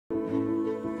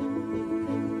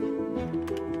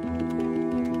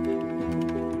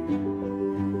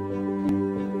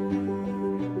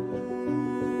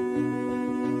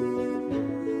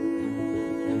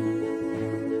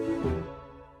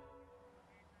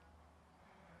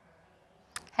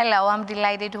Hello, I'm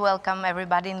delighted to welcome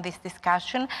everybody in this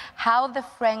discussion, how the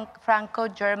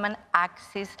Franco-German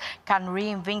Axis can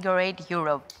reinvigorate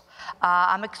Europe.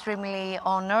 I'm extremely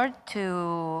honored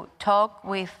to talk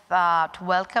with, to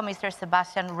welcome Mr.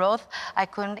 Sebastian Groth. I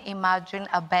couldn't imagine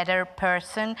a better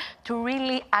person to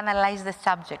really analyze the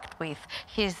subject with.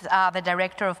 He's the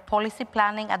Director of Policy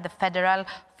Planning at the Federal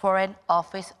Foreign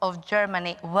Office of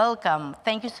Germany. Welcome.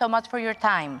 Thank you so much for your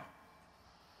time.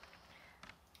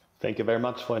 Thank you very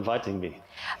much for inviting me.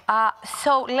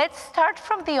 So let's start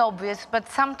from the obvious, but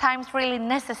sometimes really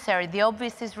necessary. The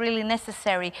obvious is really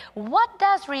necessary. What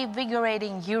does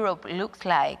reinvigorating Europe look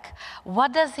like?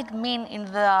 What does it mean in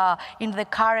the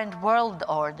current world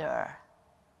order?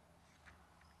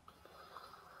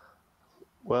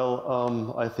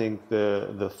 Well, I think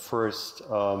the first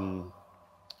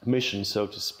mission, so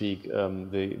to speak,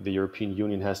 the European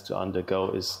Union has to undergo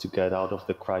is to get out of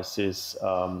the crisis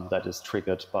that is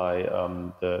triggered by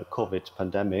the COVID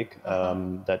pandemic.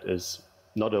 That is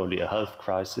not only a health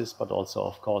crisis, but also,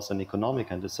 of course, an economic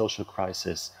and a social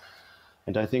crisis.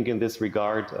 And I think in this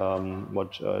regard,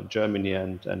 what Germany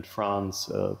and France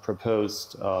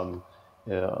proposed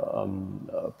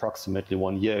approximately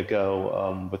 1 year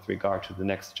ago with regard to the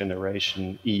Next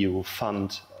Generation EU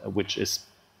fund, which is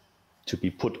to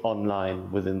be put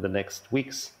online within the next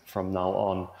weeks from now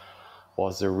on,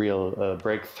 was a real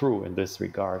breakthrough in this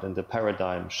regard and the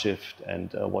paradigm shift.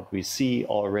 And what we see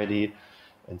already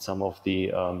in some of the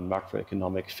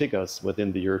macroeconomic figures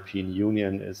within the European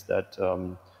Union is that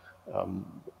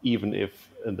even if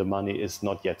the money is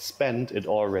not yet spent, it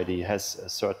already has a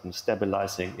certain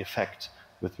stabilizing effect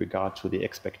with regard to the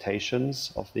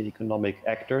expectations of the economic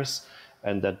actors,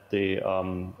 and that the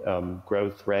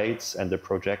growth rates and the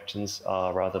projections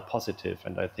are rather positive.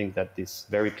 And I think that this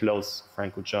very close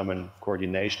Franco-German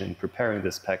coordination in preparing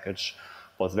this package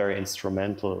was very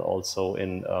instrumental also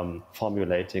in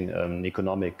formulating an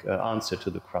economic answer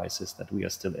to the crisis that we are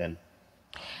still in.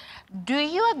 Do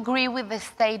you agree with the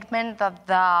statement that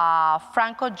the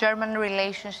Franco-German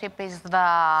relationship is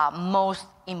the most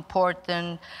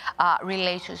important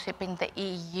relationship in the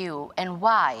EU, and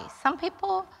why? Some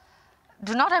people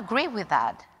do not agree with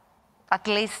that, at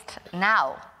least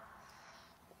now.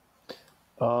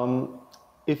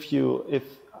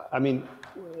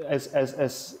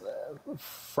 As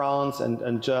France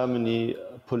and Germany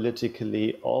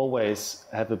politically always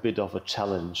have a bit of a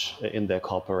challenge in their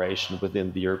cooperation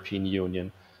within the European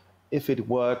Union. If it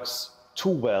works too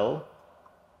well,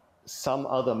 some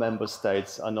other member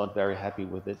states are not very happy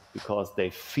with it because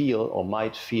they feel or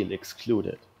might feel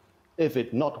excluded. If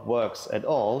it not works at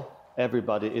all,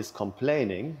 everybody is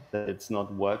complaining that it's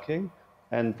not working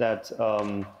and that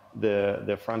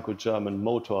the Franco-German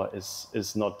motor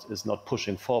is not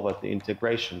pushing forward the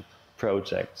integration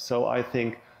project. So I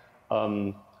think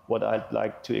what I'd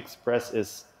like to express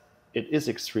is it is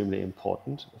extremely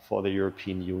important for the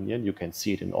European Union. You can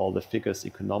see it in all the figures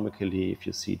economically, if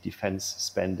you see defense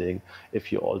spending,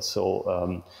 if you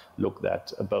also look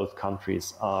that both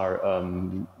countries are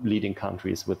leading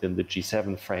countries within the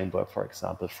G7 framework. For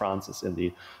example, France is in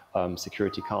the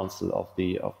Security Council of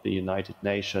the United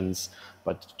Nations,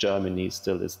 but Germany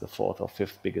still is the fourth or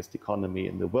fifth biggest economy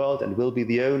in the world and will be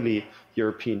the only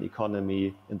European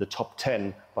economy in the top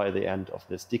 10 by the end of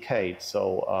this decade.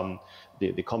 So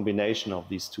the combination of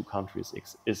these two countries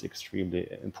is extremely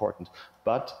important.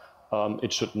 But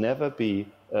it should never be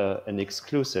an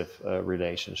exclusive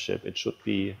relationship. It should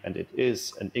be, and it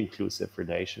is, an inclusive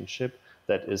relationship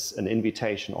that is an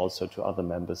invitation also to other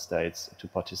member states to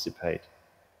participate.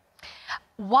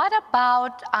 What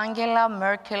about Angela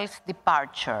Merkel's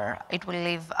departure? It will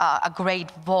leave a great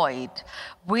void.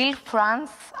 Will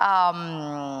France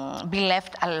be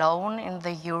left alone in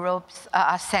the Europe's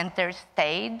center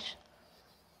stage?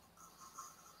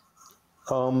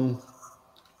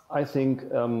 I think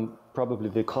probably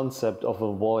the concept of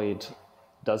a void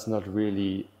does not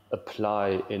really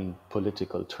apply in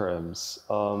political terms.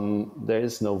 There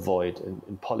is no void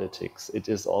in politics. It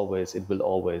will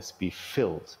always be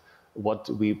filled. What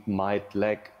we might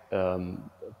lack,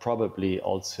 probably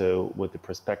also with the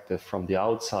perspective from the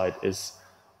outside, is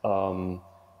a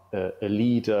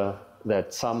leader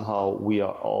that somehow we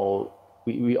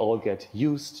all get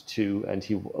used to, and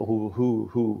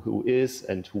who is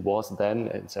and who was then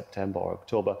in September or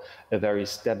October a very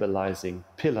stabilizing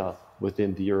pillar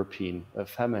within the European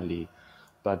family.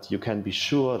 But you can be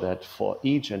sure that for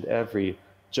each and every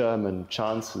German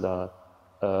chancellor,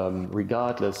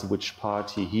 regardless which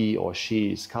party he or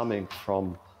she is coming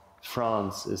from,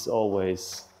 France is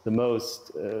always the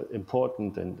most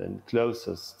important and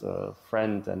closest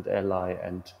friend and ally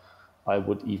and I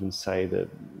would even say that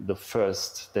the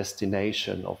first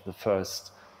destination of the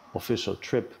first official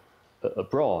trip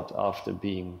abroad after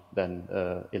being then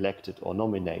elected or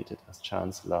nominated as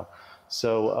chancellor.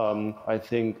 So I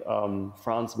think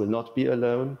France will not be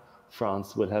alone.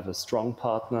 France will have a strong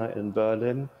partner in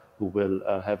Berlin who will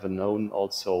have a known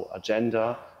also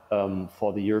agenda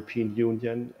for the European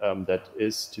Union that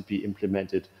is to be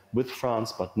implemented with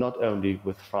France, but not only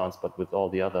with France, but with all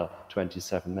the other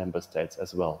 27 member states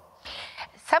as well.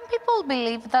 Some people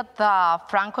believe that the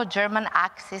Franco-German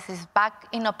Axis is back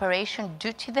in operation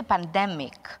due to the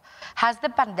pandemic. Has the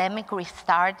pandemic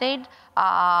restarted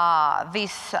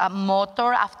this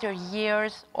motor after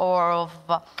years of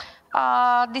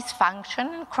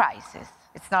dysfunction and crisis?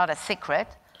 It's not a secret.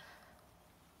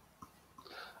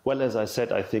 Well, as I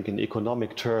said, I think in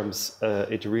economic terms,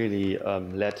 it really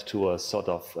led to a sort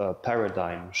of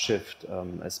paradigm shift,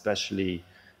 especially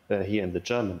here in the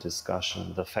German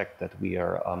discussion, the fact that we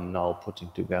are now putting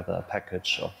together a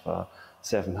package of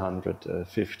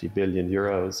 750 billion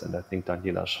euros, and I think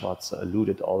Daniela Schwarzer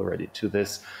alluded already to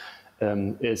this,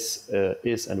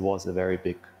 is and was a very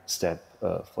big step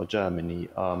for Germany.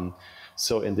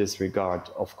 So in this regard,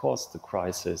 of course, the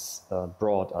crisis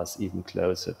brought us even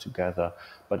closer together.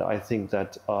 But I think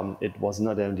that it was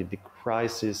not only the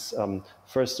crisis.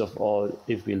 First of all,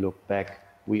 if we look back,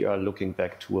 we are looking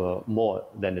back to more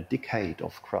than a decade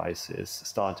of crisis,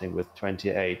 starting with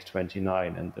 28,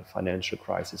 29, and the financial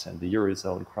crisis and the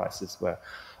Eurozone crisis, where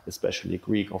especially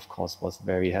Greece, of course, was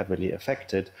very heavily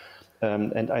affected.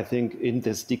 And I think in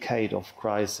this decade of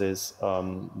crisis,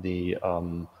 the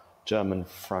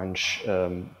German-French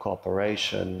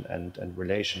cooperation and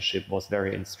relationship was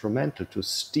very instrumental to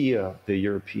steer the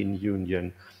European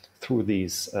Union through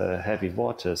these heavy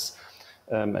waters.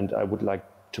 And I would like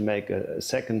to make a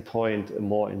second point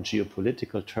more in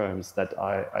geopolitical terms, that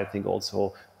I think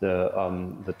also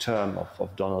the term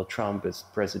of Donald Trump as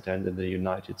president in the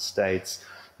United States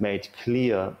made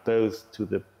clear both to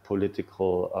the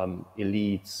political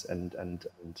elites and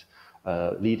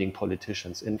leading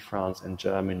politicians in France and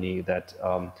Germany that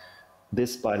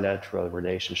this bilateral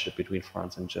relationship between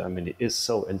France and Germany is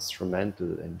so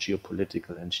instrumental in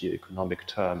geopolitical and geoeconomic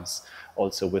terms,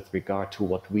 also with regard to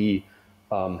what we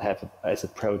have as a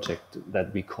project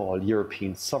that we call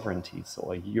European sovereignty,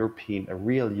 so a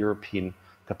real European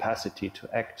capacity to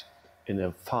act in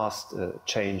a fast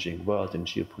changing world in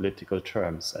geopolitical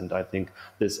terms. And I think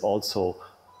this also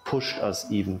pushed us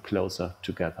even closer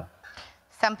together.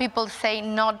 Some people say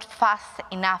not fast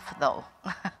enough, though.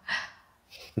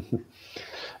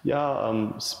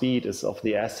 Yeah, speed is of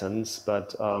the essence,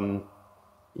 but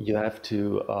you have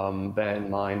to bear in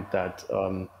mind that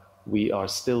we are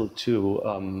still two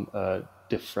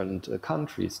different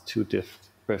countries, two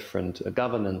different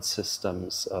governance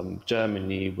systems.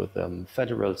 Germany with a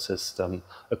federal system,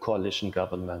 a coalition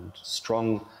government,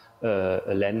 strong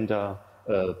Länder,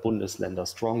 Bundesländer,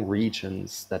 strong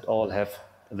regions that all have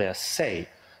their say.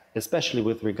 Especially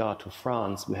with regard to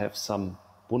France, we have some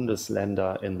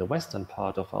Bundesländer in the western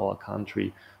part of our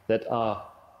country that are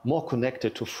more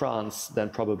connected to France than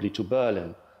probably to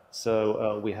Berlin.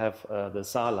 So we have the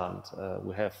Saarland,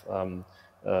 we have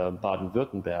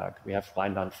Baden-Württemberg, we have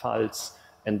Rheinland-Pfalz,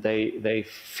 and they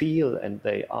feel and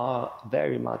they are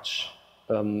very much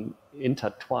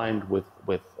intertwined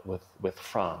with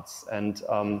France. And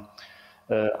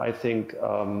I think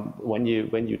when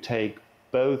you take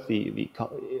both the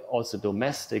also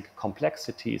domestic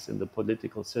complexities in the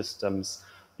political systems,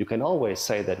 you can always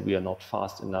say that we are not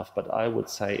fast enough. But I would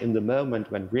say in the moment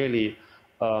when really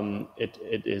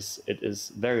it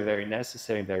is very, very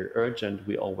necessary, very urgent,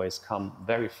 we always come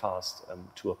very fast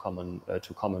to a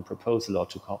common proposal or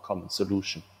to a common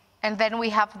solution. And then we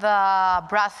have the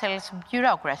Brussels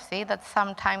bureaucracy that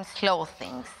sometimes slows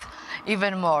things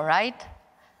even more, right?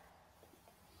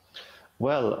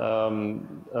 Well,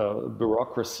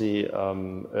 bureaucracy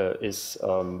is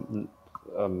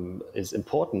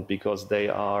important because they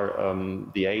are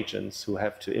the agents who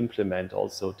have to implement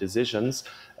also decisions.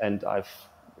 And I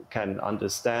can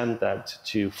understand that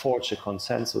to forge a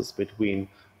consensus between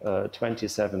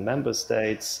 27 member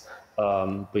states,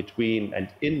 between and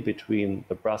in between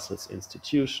the Brussels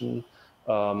institution,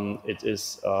 it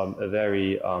is a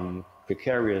very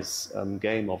precarious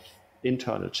game of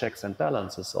internal checks and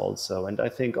balances also. And I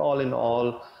think all in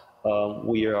all,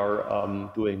 we are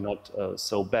doing not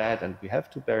so bad. And we have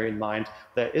to bear in mind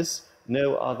there is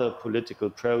no other political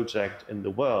project in the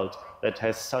world that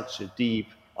has such a deep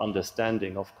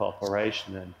understanding of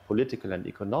cooperation and political and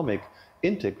economic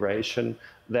integration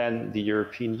than the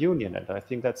European Union. And I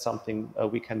think that's something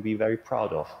we can be very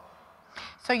proud of.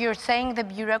 So you're saying the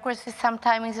bureaucracy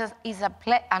sometimes is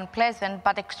unpleasant,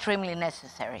 but extremely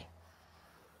necessary.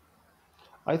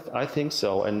 I think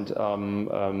so, and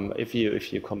if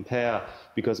you compare,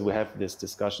 because we have this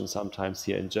discussion sometimes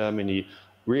here in Germany,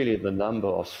 really the number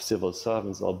of civil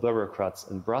servants or bureaucrats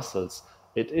in Brussels,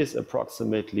 it is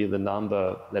approximately the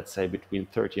number, let's say, between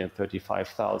 30 and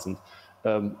 35,000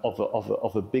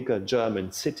 of a bigger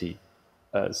German city.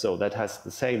 So that has the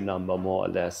same number, more or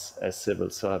less, as civil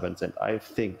servants, and I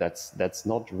think that's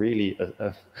not really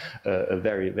a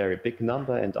very, very big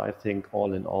number, and I think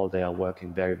all in all they are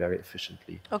working very, very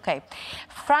efficiently. Okay.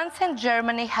 France and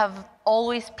Germany have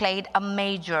always played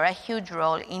a huge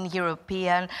role in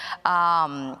European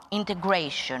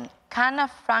integration. Can a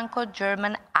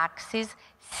Franco-German axis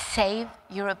save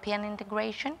European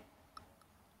integration?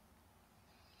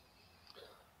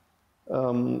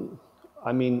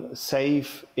 I mean,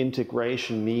 safe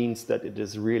integration means that it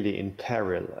is really in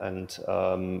peril and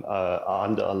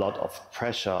under a lot of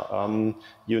pressure.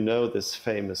 You know this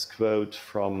famous quote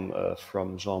from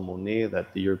Jean Monnet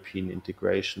that the European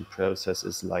integration process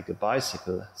is like a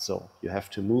bicycle, so you have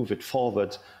to move it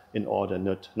forward in order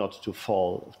not to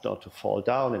fall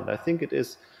down. And I think it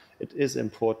is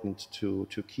important to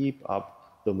keep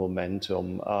up the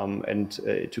momentum.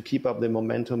 To keep up the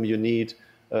momentum, you need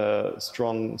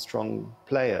strong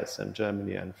players, and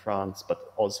Germany and France,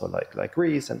 but also like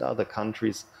Greece and other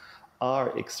countries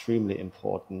are extremely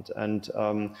important. And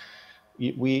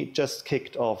we just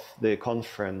kicked off the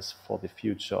conference for the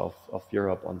future of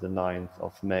Europe on the 9th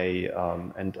of May.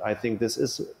 And I think this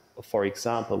is, for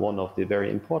example, one of the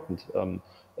very important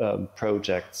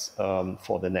projects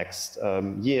for the next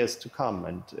years to come.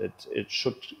 And it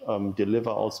should deliver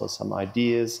also some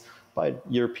ideas by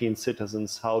European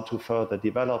citizens how to further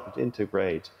develop and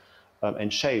integrate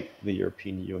and shape the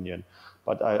European Union.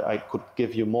 But I could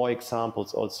give you more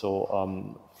examples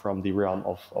also from the realm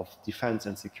of defense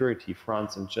and security.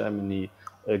 France and Germany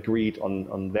agreed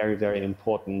on very, very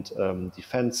important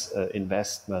defense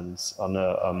investments on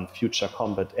a future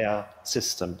combat air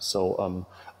system. So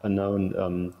a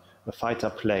known fighter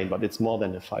plane, but it's more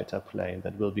than a fighter plane,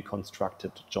 that will be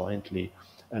constructed jointly.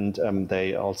 And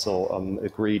they also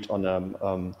agreed on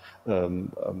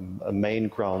a main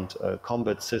ground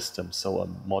combat system, so a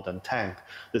modern tank.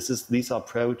 These are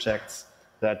projects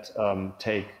that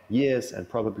take years and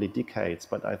probably decades,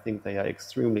 but I think they are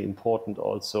extremely important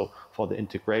also for the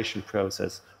integration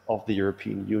process of the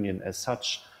European Union as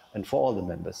such, and for all the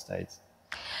member states.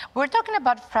 We're talking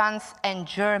about France and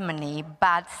Germany,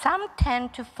 but some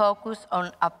tend to focus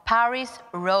on a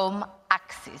Paris-Rome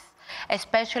axis,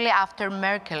 especially after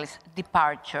Merkel's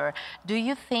departure. Do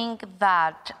you think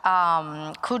that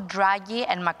could Draghi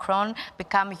and Macron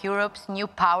become Europe's new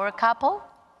power couple?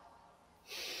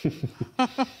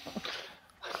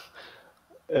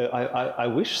 I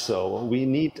wish so. We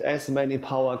need as many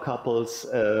power couples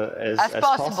as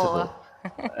possible.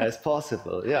 As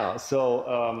possible, yeah. So,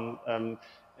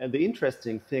 and the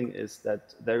interesting thing is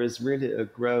that there is really a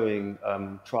growing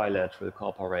trilateral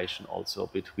cooperation also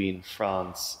between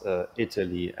France,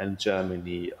 Italy, and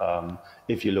Germany.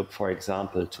 If you look, for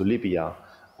example, to Libya,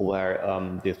 where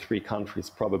the three countries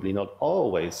probably not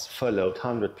always followed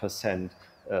 100%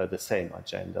 the same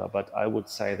agenda, but I would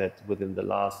say that within the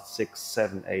last 6,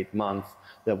 7, 8 months,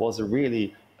 there was a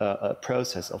really a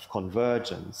process of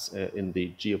convergence in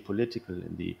the geopolitical,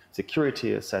 in the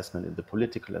security assessment, in the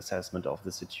political assessment of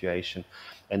the situation.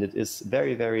 And it is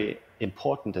very, very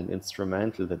important and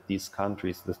instrumental that these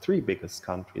countries, the three biggest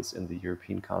countries in the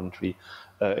European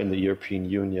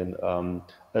Union,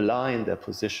 align their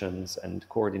positions and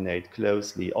coordinate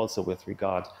closely, also with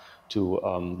regard to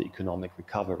the economic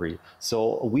recovery.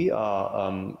 So we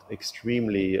are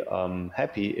extremely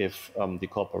happy if the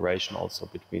cooperation also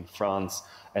between France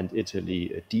and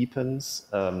Italy deepens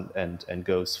and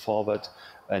goes forward.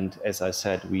 And as I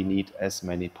said, we need as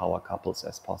many power couples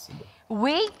as possible.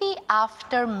 Will the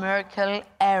after Merkel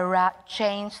era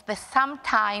change the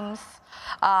sometimes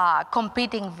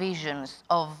competing visions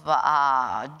of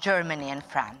Germany and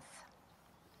France?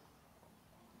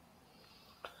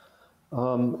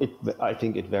 I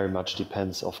think it very much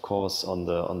depends, of course, on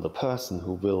the person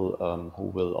who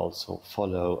will also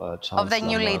follow Chancellor of the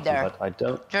new Merkel, leader, but I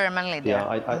don't, German leader.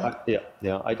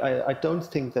 I don't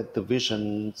think that the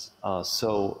visions are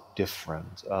so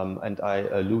different, and I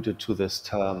alluded to this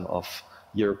term of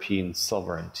European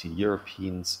sovereignty,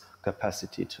 Europeans'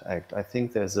 capacity to act. I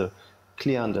think there's a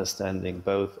clear understanding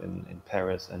both in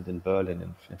Paris and in Berlin,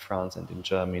 in France and in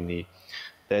Germany,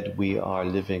 that we are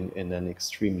living in an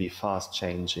extremely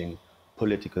fast-changing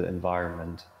political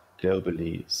environment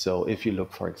globally. So if you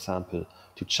look, for example,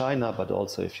 to China, but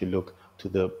also if you look to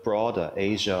the broader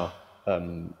Asia,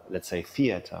 let's say,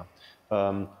 theater.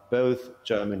 Both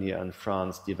Germany and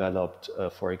France developed,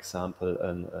 for example,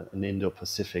 an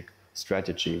Indo-Pacific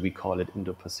strategy. We call it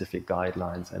Indo-Pacific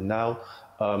guidelines. And now,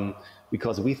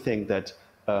 because we think that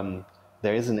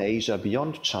there is an Asia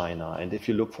beyond China, and if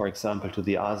you look, for example, to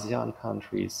the ASEAN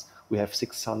countries, we have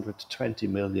 620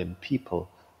 million people,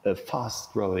 a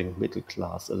fast-growing middle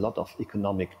class, a lot of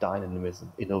economic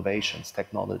dynamism, innovations,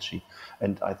 technology.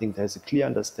 And I think there's a clear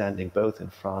understanding, both in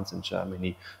France and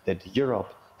Germany, that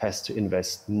Europe has to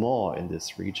invest more in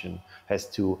this region, has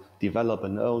to develop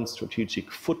an own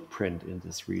strategic footprint in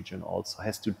this region, also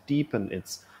has to deepen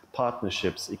its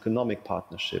partnerships, economic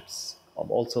partnerships,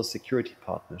 also security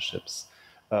partnerships,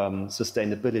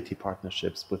 sustainability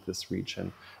partnerships with this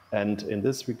region. And in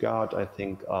this regard, I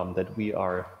think that we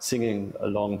are singing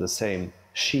along the same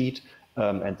sheet,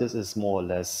 and this is more or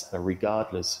less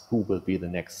regardless who will be the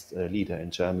next leader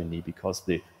in Germany, because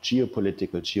the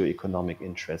geopolitical, geo-economic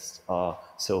interests are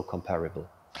so comparable.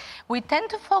 We tend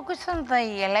to focus on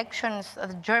the elections,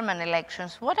 the German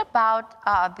elections. What about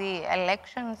the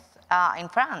elections in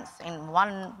France in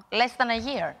less than a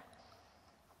year?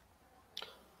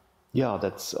 Yeah,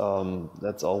 that's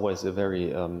always a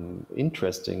very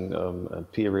interesting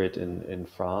period in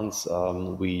France.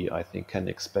 I think, can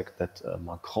expect that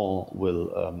Macron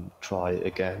will try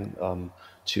again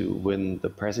to win the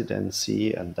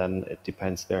presidency, and then it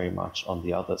depends very much on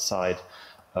the other side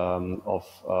of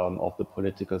the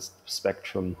political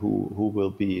spectrum who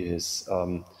will be his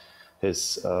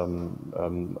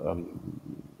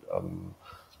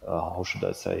how should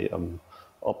I say,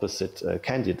 opposite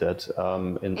candidate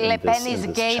in Le Pen this is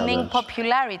gaining challenge.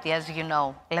 Popularity, as you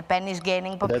know. Le Pen is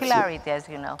gaining popularity, as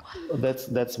you know.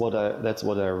 That's what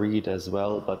I read as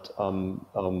well. But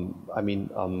I mean,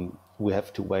 we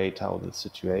have to wait how the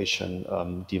situation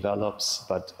develops.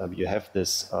 But you have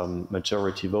this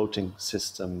majority voting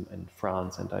system in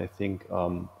France, and I think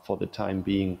for the time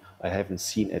being, I haven't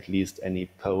seen at least any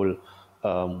poll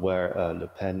where Le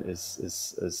Pen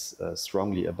is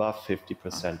strongly above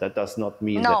 50%. That does not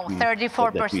mean no,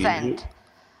 34%.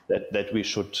 That we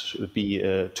should be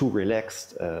too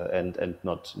relaxed and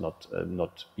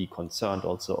not be concerned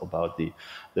also about the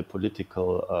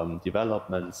political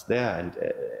developments there. And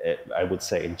I would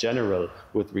say in general,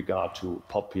 with regard to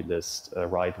populist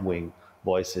right-wing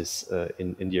voices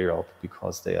in Europe,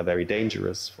 because they are very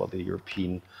dangerous for the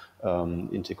European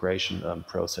integration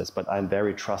process. But I'm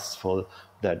very trustful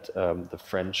that the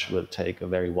French will take a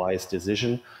very wise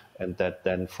decision, and that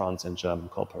then France and German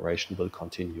cooperation will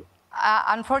continue.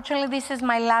 Unfortunately, this is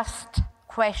my last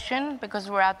question because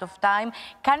we're out of time.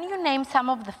 Can you name some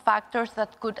of the factors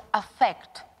that could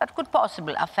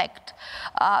possibly affect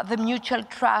the mutual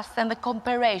trust and the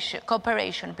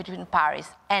cooperation between Paris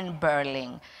and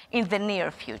Berlin in the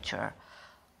near future?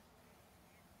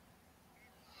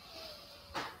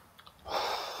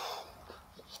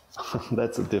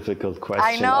 That's a difficult question.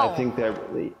 I know. I think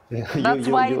that's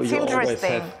why it's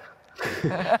interesting.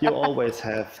 You always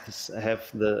have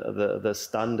the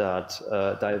standard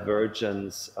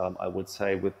divergence, I would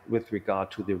say, with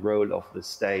regard to the role of the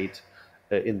state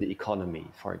in the economy,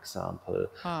 for example.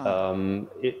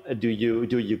 Do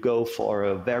you go for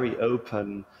a very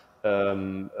open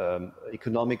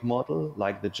economic model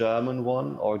like the German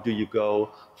one, or do you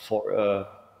go for a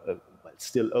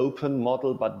still open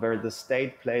model, but where the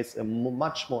state plays a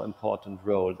much more important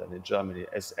role than in Germany,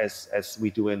 as we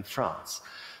do in France?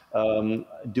 How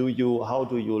do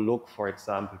you look, for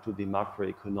example, to the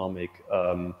macroeconomic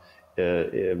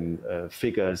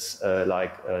figures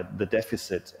like the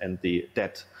deficit and the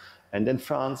debt? And in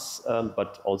France,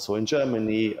 but also in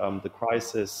Germany, the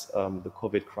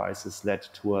COVID crisis led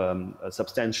to a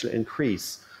substantial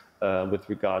increase with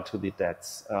regard to the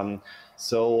debts.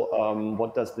 So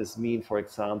what does this mean, for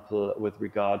example, with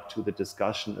regard to the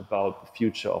discussion about the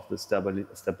future of the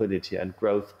Stability and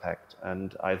Growth Pact?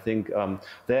 And I think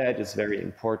there it is very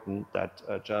important that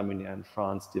Germany and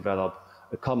France develop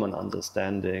a common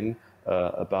understanding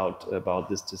about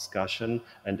this discussion,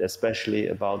 and especially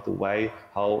about the way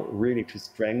how really to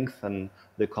strengthen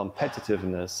the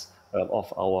competitiveness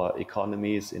of our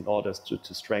economies in order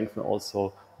to strengthen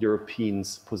also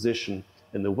Europeans' position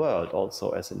in the world,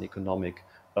 also as an economic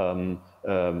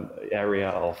area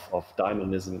of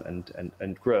dynamism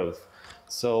and growth.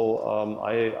 So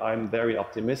I'm very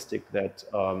optimistic that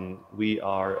we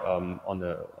are on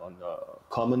a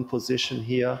common position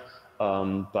here,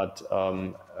 but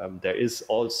there is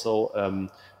also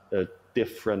a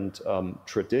different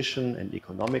tradition and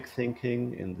economic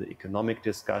thinking in the economic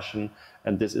discussion.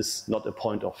 And this is not a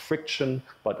point of friction,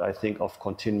 but I think of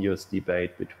continuous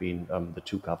debate between the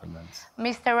two governments.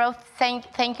 Mr. Groth,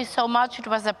 thank you so much. It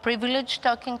was a privilege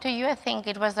talking to you. I think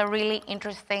it was a really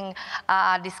interesting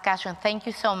discussion. Thank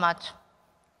you so much.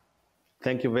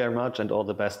 Thank you very much, and all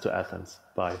the best to Athens.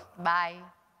 Bye. Bye.